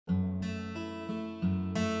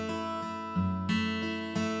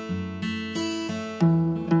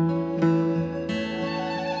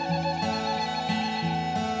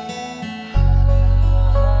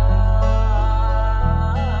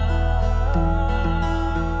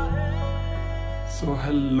So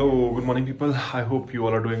hello, good morning people. I hope you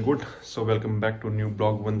all are doing good. So welcome back to new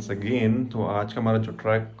blog once again. तो आज का हमारा जो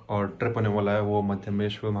track और trip होने वाला है वो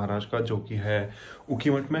मध्यमेश्वर महाराष्ट्र का, जो कि है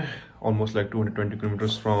ऊखीमठ में, almost like 220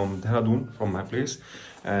 kilometers from Dehradun, from my place.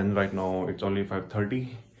 And right now it's only 5:30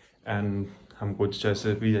 and हमको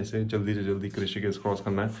जैसे जल्दी से जल्दी ऋषिकेश क्रॉस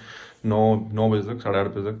करना है 9 बजे तक, 8:30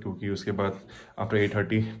 बजे तक, क्योंकि उसके बाद after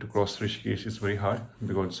 8:30 to cross Rishikesh is very hard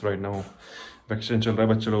because right now vaccine चल रहा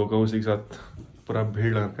है बच्चे लोगों का, उसी के साथ पूरा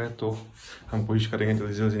भीड़ लगा है। तो हम कोशिश करेंगे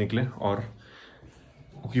जल्दी से जल्दी निकलें और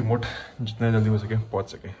ऊखीमठ जितना जल्दी हो सके पहुंच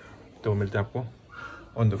सके। तो मिलते हैं आपको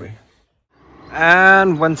on the way.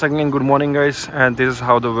 And once again, good morning guys, and this is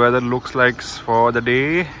how the weather looks like for the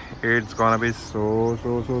day. It's gonna be so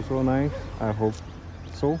nice. I hope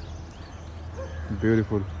so.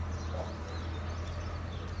 Beautiful.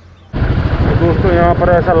 तो दोस्तों यहाँ पर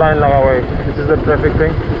ऐसा लाइन लगा हुआ है, this is the traffic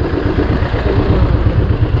thing.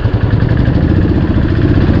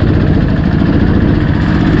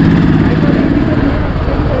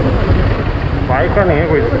 Bike का नहीं है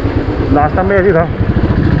कोई, लास्ट टाइम में ऐसी था।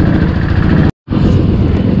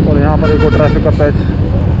 और यहाँ पर एक और ट्रैफिक का पैच,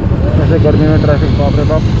 ऐसे गर्मी में ट्रैफिक, बाप रे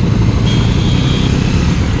बाप।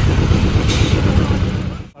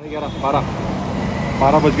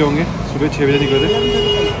 12 बज गए होंगे, सुबह 6 बजे निकले थे।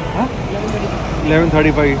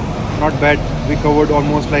 11:35, not bad. We covered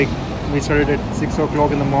almost like, we started at 6 o'clock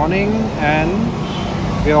in the morning and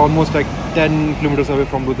we are almost like 10 kilometers away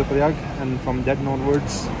from Rudraprayag, and from that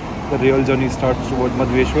onwards the real journey starts towards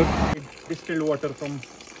Madhymaheshwar. Distilled water from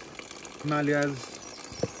Himalayas.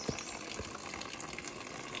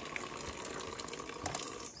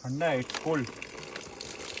 ठंडा है, it's cold.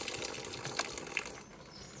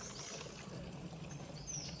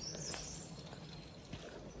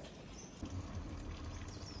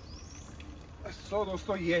 So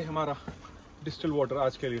दोस्तों ये है हमारा distil water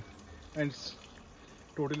आज के लिए, and it's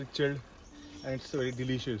totally chilled and it's very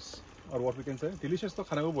delicious. और what we can say, delicious तो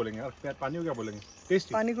खाने को बोलेंगे यार, पानी को क्या बोलेंगे?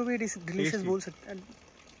 टेस्टी। पानी को भी डिलीशियस बोल सकते हैं।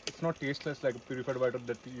 It's not tasteless like purified water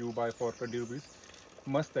that you bye for 20 rupees.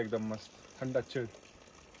 मस्त, एकदम मस्त, ठंडा चिल्ड।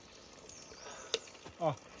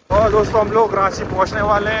 और दोस्तों हम लोग रांची पहुंचने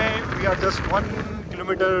वाले हैं। We are just 1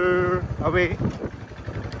 kilometre away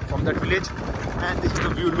from that village and this is the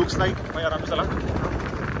view looks like. भाई आराम से चला,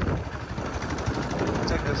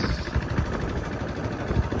 चेक दिस।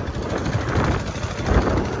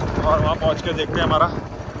 और वहाँ पहुँच के देखते हैं हमारा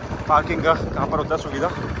पार्किंग का कहाँ पर होता है सुविधा,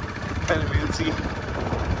 and we will see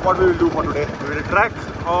what we will do for today. We will track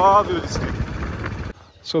और वी विल स्टे।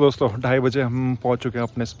 सो दोस्तों 2:30 बजे हम पहुँच चुके हैं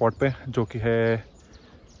अपने स्पॉट पे, जो कि है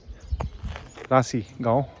रांची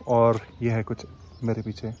गांव, और ये है कुछ मेरे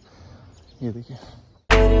पीछे, ये देखिए।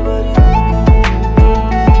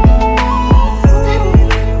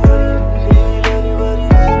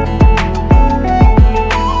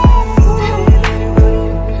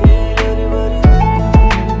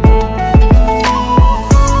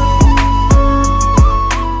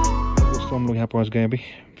 दोस्तों हम लोग यहाँ पहुँच गए अभी।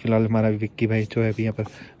 फिलहाल हमारा विक्की भाई जो है अभी यहाँ पर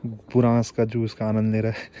बुरांस का जूस का आनंद ले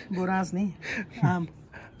रहा है। बुरांस नहीं, आम,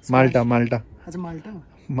 माल्टा। अच्छा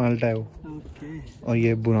माल्टा है वो। ओके। और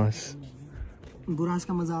ये बुरांस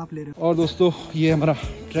का मजा आप ले रहे हो। और दोस्तों ये हमारा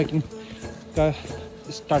ट्रैकिंग का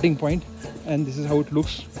starting point, and this is how it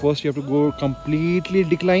looks. First you have to go completely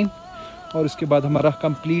decline, और उसके बाद हमारा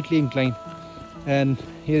completely incline. And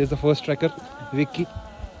here is the first tracker Vicky.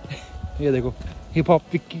 ये देखो, hip hop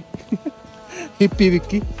Vicky, hippie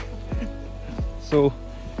Vicky. So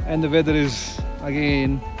and the weather is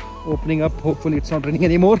again opening up. Hopefully it's not raining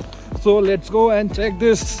anymore, so let's go and check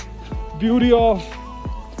this beauty of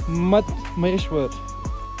Madmaheshwar.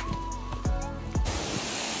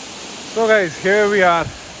 So guys, here we are.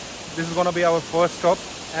 This is gonna be our first stop,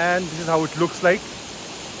 and this is how it looks like.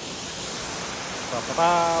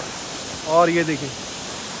 और ये देखिए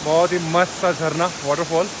बहुत ही मस्त सा झरना,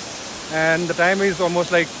 waterfall, and the time is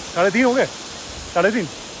almost like 3:30 हो गए, 3:30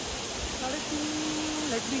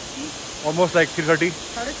 almost like 3:30,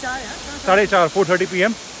 4:30 4:30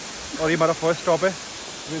 PM। और ये हमारा फर्स्ट स्टॉप है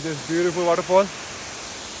विद दिस ब्यूटीफुल वाटरफॉल।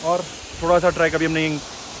 और थोड़ा सा ट्रैक अभी हमने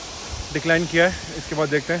डिक्लाइन किया है, इसके बाद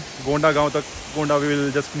देखते हैं गोंडा गांव तक। Gonda we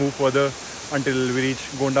will just move further until we reach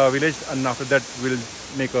Gonda village, and after that we'll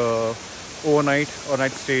make a overnight or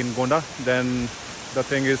night stay in Gonda. Then the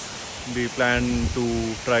thing is we plan to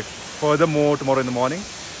trek furthermore tomorrow in the morning.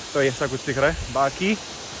 तो ऐसा कुछ दिख रहा है। बाकी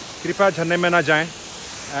कृपया झरने में ना जाएं,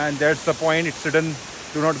 and that's the point, it's written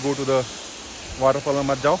do not go to the waterfall में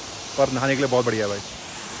मत जाओ, पर नहाने के लिए बहुत बढ़िया है भाई।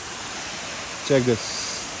 check this।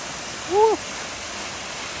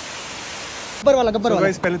 गब्बर वाला।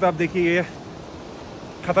 पहले तो आप देखिए ये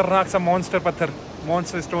खतरनाक सा मॉन्स्टर पत्थर,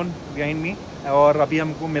 मॉन्स्टर स्टोन बिहाइंड मी। और अभी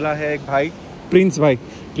हमको मिला है एक भाई, प्रिंस भाई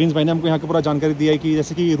ने हमको यहाँ की पूरा जानकारी दी है कि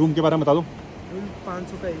जैसे कि रूम के बारे में बता दो।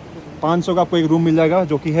 500 का 500 का आपको एक रूम मिल जाएगा,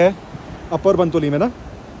 जो कि है अपर बंतोली में ना,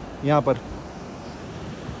 यहाँ पर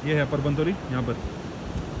ये है अपर बंतोली यहाँ पर।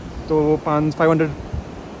 तो 500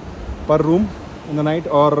 पर रूम इन द नाइट।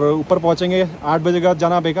 और ऊपर पहुँचेंगे 8 बजे का,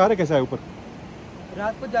 जाना बेकार है कैसा है ऊपर?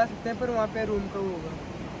 रात को जा सकते हैं पर वहाँ पे रूम का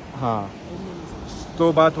होगा। हाँ,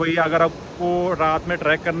 तो बात वही है, अगर आपको रात में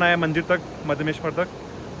ट्रैक करना है मंदिर तक, मध्यमेश्वर तक,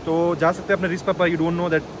 तो जा सकते हैं अपने रिस्क पर। यू डोंट नो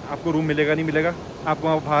दैट आपको रूम मिलेगा नहीं मिलेगा, आपको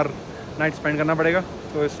वहाँ बाहर नाइट स्पेंड करना पड़ेगा।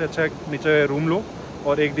 तो इससे अच्छा नीचे रूम लो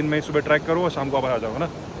और एक दिन में सुबह ट्रैक करो और शाम को वापस आ जाओ, है ना,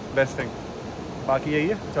 बेस्ट थिंग। बाकी यही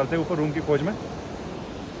है, चलते हैं ऊपर रूम की खोज में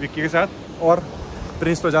विक्की के साथ, और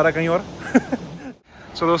प्रिंस तो जा रहा कहीं और।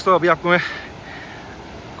 सो दोस्तों, अभी आपको मैं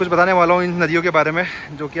कुछ बताने वाला हूँ इन नदियों के बारे में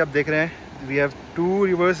जो कि आप देख रहे हैं। We have 2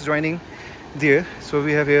 rivers joining there. So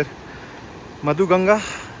we have here Madhuganga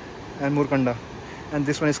and Murkanda, and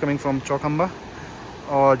this one is coming from Chokamba,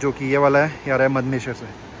 और जो कि ये वाला है ये आ रहा है मधमेश्वर से।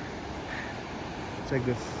 Check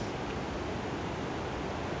this.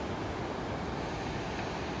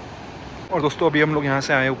 और दोस्तों, अभी हम लोग यहाँ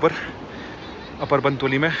से आए ऊपर अपर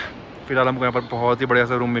बंतोली में। फिलहाल हमको यहाँ पर बहुत ही बढ़िया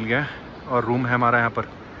सा रूम मिल गया है, और रूम है हमारा यहाँ पर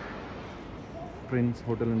प्रिंस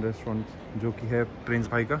होटल एंड रेस्टोरेंट, जो कि है प्रिंस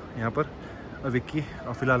भाई का यहाँ पर, और विक्की।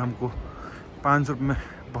 और फिलहाल हमको 500 रुपये में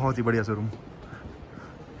बहुत ही बढ़िया सा room.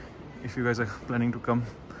 If you guys are planning to come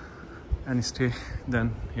and stay,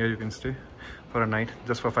 then here you can stay for a night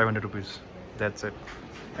just for 500 rupees, that's it,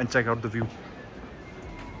 and check out the view.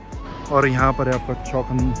 और यहाँ पर है आपका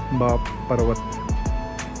चौखंबा पर्वत,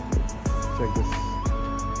 check this.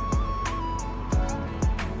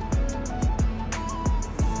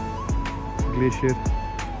 Glacier,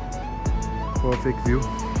 perfect view.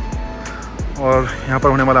 और यहाँ पर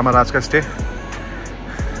होने वाला हमारा आज का स्टे।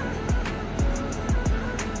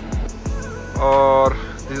 और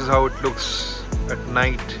this is how it looks at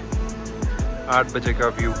night. 8 बजे का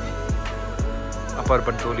view, upper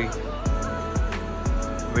बंतोली,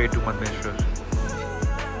 way to Madhmeshwar.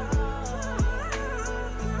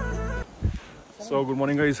 So good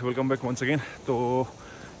morning guys, welcome back once again. तो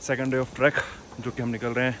सेकंड डे ऑफ ट्रैक, जो कि हम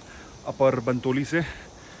निकल रहे हैं अपर बंतोली से,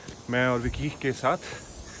 मैं और विकी के साथ,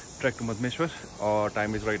 ट्रैक टू मधमेश्वर। और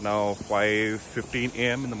time is right now 5:15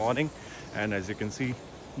 AM in the morning, and as you can see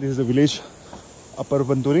this is the village अपर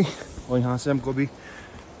बंतोली। और यहाँ से हमको भी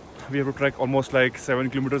we have to track almost like 7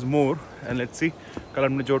 kilometres more, and let's see. कल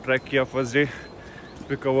हमने जो ट्रैक किया first day,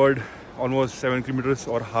 we covered almost 7 kilometres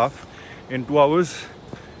और हाफ इन 2 आवर्स।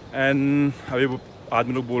 एंड अभी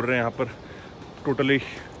आदमी लोग बोल रहे हैं यहाँ पर टोटली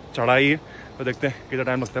चढ़ाई है, तो देखते हैं कितना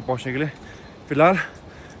टाइम लगता है पहुँचने के लिए। फिलहाल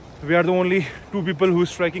we are the only 2 people who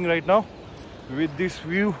is trekking right now with this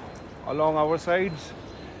view along our sides,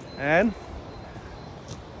 and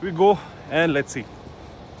we go and let's see,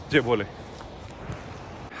 जय बोले।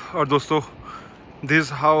 और दोस्तों, this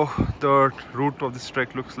is how the route of this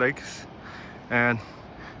trek looks like, and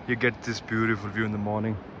you get this beautiful view in the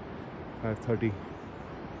morning, 5:30,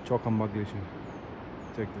 Chokamba Glacier,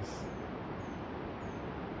 check this.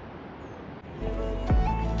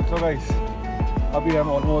 So guys, अभी हम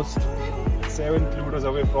almost 7 kilometers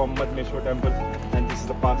away from Madmaheshwar temple, and this is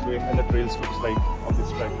the pathway and the trails looks like of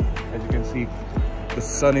this track. As you can see, the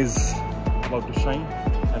sun is about to shine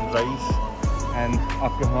and rise, and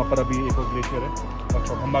आपके वहाँ पर अभी एक और glacier है, और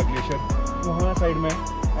Chaukhamba glacier वहाँ side में,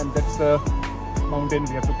 and that's the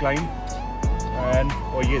mountain we have to climb. And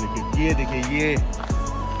और ये देखिए ये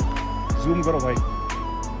zoom करो भाई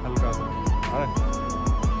हल्का सा,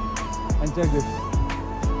 and check this.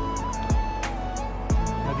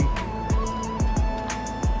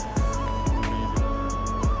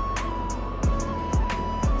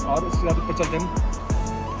 और उसके बाद ऊपर चलते हैं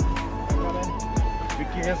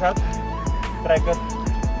विक्की के साथ, tracker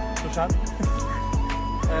Sushant.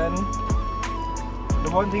 And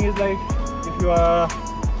the one thing is like, if you are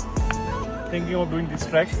thinking of doing this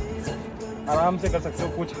track, आराम से कर सकते हो,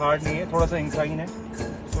 कुछ हार्ड नहीं है, थोड़ा सा इंक्लाइन है,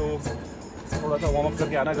 सो थोड़ा सा वार्म अप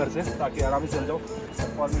करके आना घर से, ताकि आराम से चल जाओ।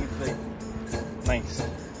 For me it's like nice.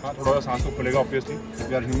 हाँ, थोड़ा सा सांस तो खुलेगा, obviously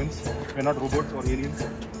we are humans, we are not robots और aliens,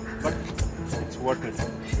 but it's worth it.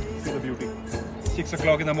 See the beauty. 6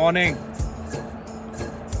 o'clock in the morning.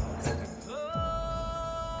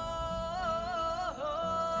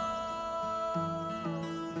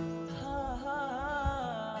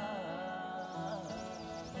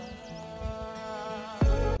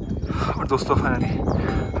 और दोस्तों, फाइनली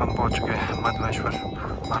हम पहुंच चुके हैं मध्यमेश्वर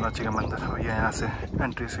महाराज जी का मंदिर। और ये यहाँ से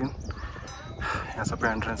एंट्री सीन, यहाँ सब पे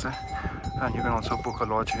एंट्रेंस है, and you can also book a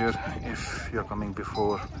laws here if you are coming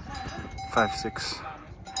before 5-6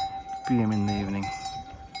 PM in the evening.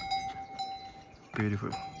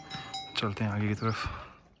 Beautiful. चलते हैं आगे की तरफ.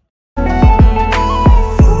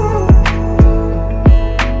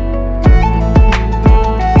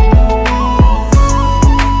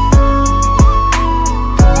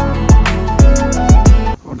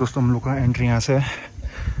 और दोस्तों हम लोग का एंट्री यहाँ से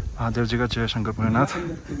महादेव जी का जय शंकर भोलेनाथ.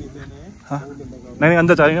 हाँ नहीं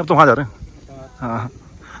अंदर जा रहे हैं, अब तो वहाँ जा रहे हैं. हाँ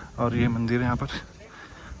और ये मंदिर है यहाँ पर.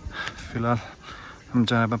 फिलहाल हम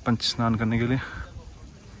जा रहे हैं पंच स्नान करने के लिए,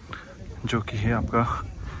 जो कि है आपका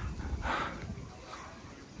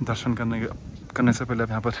दर्शन करने से पहले आप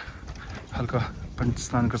यहाँ पर हल्का पंच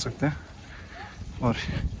स्नान कर सकते हैं. और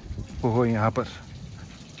वो हो यहाँ पर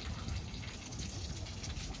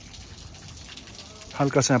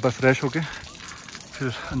हल्का सा यहाँ पर फ्रेश होके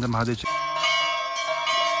फिर अंदर महादेव जी.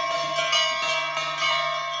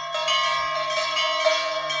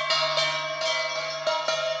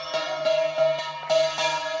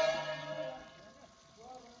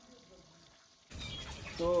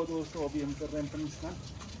 तो दोस्तों अभी हम कर रहे हैं पंच स्नान.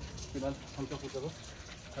 फिलहाल हल्का फुल्का को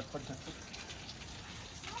झटपट झटपट.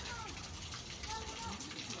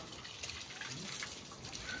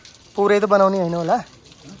 पूरे तो बनाउने हैन होला,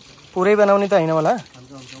 पूरै बनाउने त हैन होला.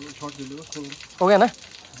 हो गया ना,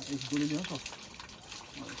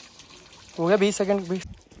 हो गया 20 सेकंड. 20.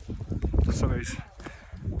 सो गाइस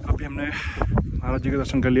अभी हमने महाराज जी का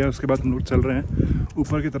दर्शन कर लिया. उसके बाद हम लोग चल रहे हैं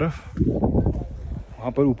ऊपर की तरफ.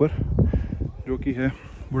 वहाँ पर ऊपर जो कि है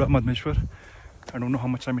बूढ़ा Madhmeshwar. I don't know how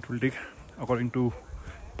much time it will take. According to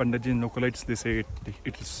Pandit ji and localites, they say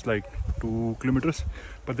it is like 2 kilometers.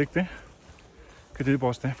 पर देखते हैं कितने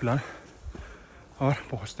पहुँचते हैं फिलहाल. और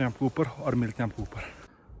पहुँचते हैं आपको ऊपर और मिलते हैं आपको ऊपर.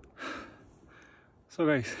 So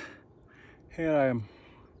guys, here I am,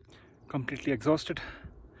 completely exhausted,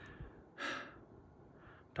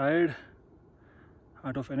 tired,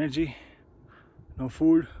 out of energy, no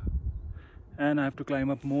food, and I have to climb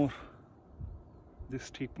up more this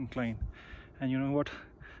steep incline. And you know what?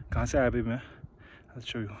 कहाँ से आया अभी मैं? I'll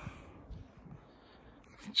show you.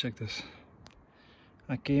 Check this.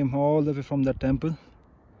 I came all the way from that temple,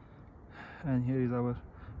 and here is our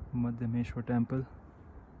Madhyameshwar temple.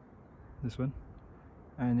 This one,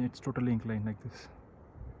 and it's totally inclined like this.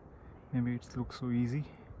 Maybe it looks so easy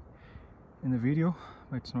in the video,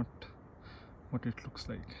 but it's not what it looks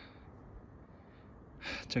like.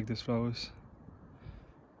 Check these flowers,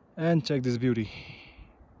 and check this beauty.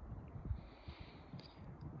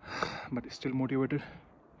 But still motivated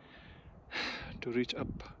to reach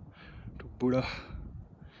up to Buddha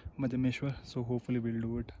Madhyameshwar, so hopefully we'll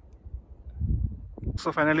do it.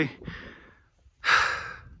 So finally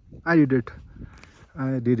I did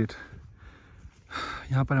it.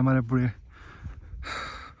 यहाँ पर हमारे बूढ़े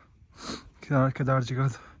केदार जी का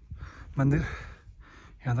मंदिर.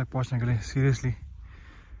 यहाँ तक पहुँचने के लिए seriously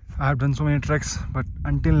I have done so many treks, but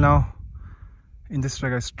until now in this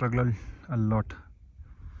trek I struggled a lot.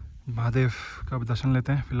 Mahadev का दर्शन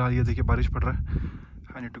लेते हैं. फिलहाल ये देखिए बारिश पड़ रहा है.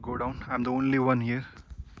 I need to go down. I'm the only one here.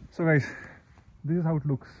 So guys, this is how it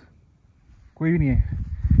looks. कोई भी नहीं है.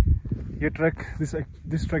 ये trek,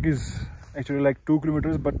 this trek is actually like 2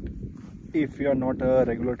 kilometers, but if you are not a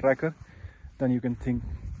regular trekker, then you can think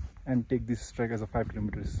and take this trek as a 5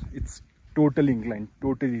 kilometers. It's totally inclined,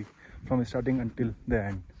 totally from starting until the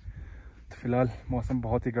end. तो फिलहाल मौसम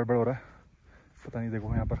बहुत ही गड़बड़ हो रहा है. पता नहीं,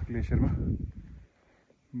 देखो यहाँ पर ग्लेशियर में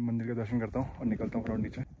मंदिर का दर्शन करता हूँ और निकलता हूँ फिर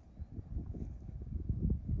नीचे.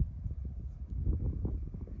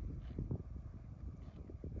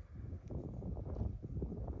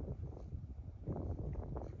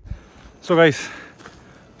 सो गाइस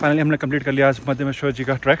फाइनली हमने कंप्लीट कर लिया आज मध्यमेश्वर जी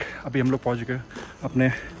का ट्रैक. अभी हम लोग पहुँच गए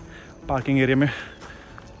अपने पार्किंग एरिया में.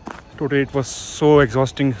 Totally it was so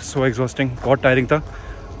exhausting. बहुत टायरिंग था,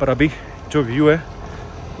 पर अभी जो व्यू है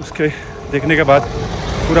उसके देखने के बाद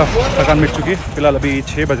पूरा थकान मिट चुकी है. फिलहाल अभी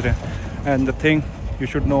 6 बज रहे हैं. And the thing you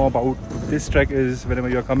should know about this track is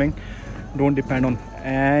whenever you are coming, don't depend on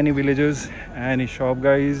any villages, any shop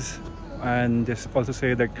guys. And just also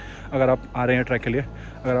say that अगर आप आ रहे हैं ट्रैक के लिए,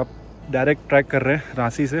 अगर आप डायरेक्ट ट्रैक कर रहे हैं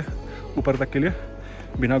रांसी से ऊपर तक के लिए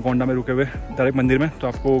बिना गोंडा में रुके हुए डायरेक्ट मंदिर में, तो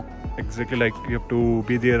आपको exactly like you have to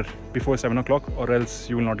be there before 7 o'clock और else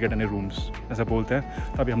you will not get any rooms, ऐसा बोलते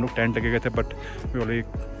हैं. तो अभी हम लोग टेंट लेके गए थे, but we already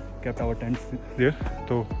kept our tents there.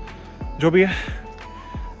 तो जो भी है,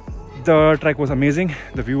 the track was amazing,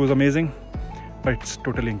 the view was amazing, but it's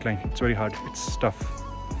totally incline. It's very hard, it's tough,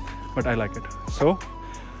 but I like it. सो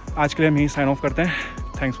आज के लिए हम यही साइन ऑफ करते हैं.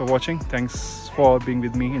 Thanks for watching. Thanks for being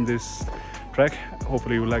with me in this trek.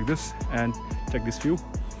 Hopefully you like this and check this view.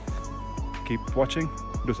 Keep watching.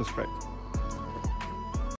 Do subscribe.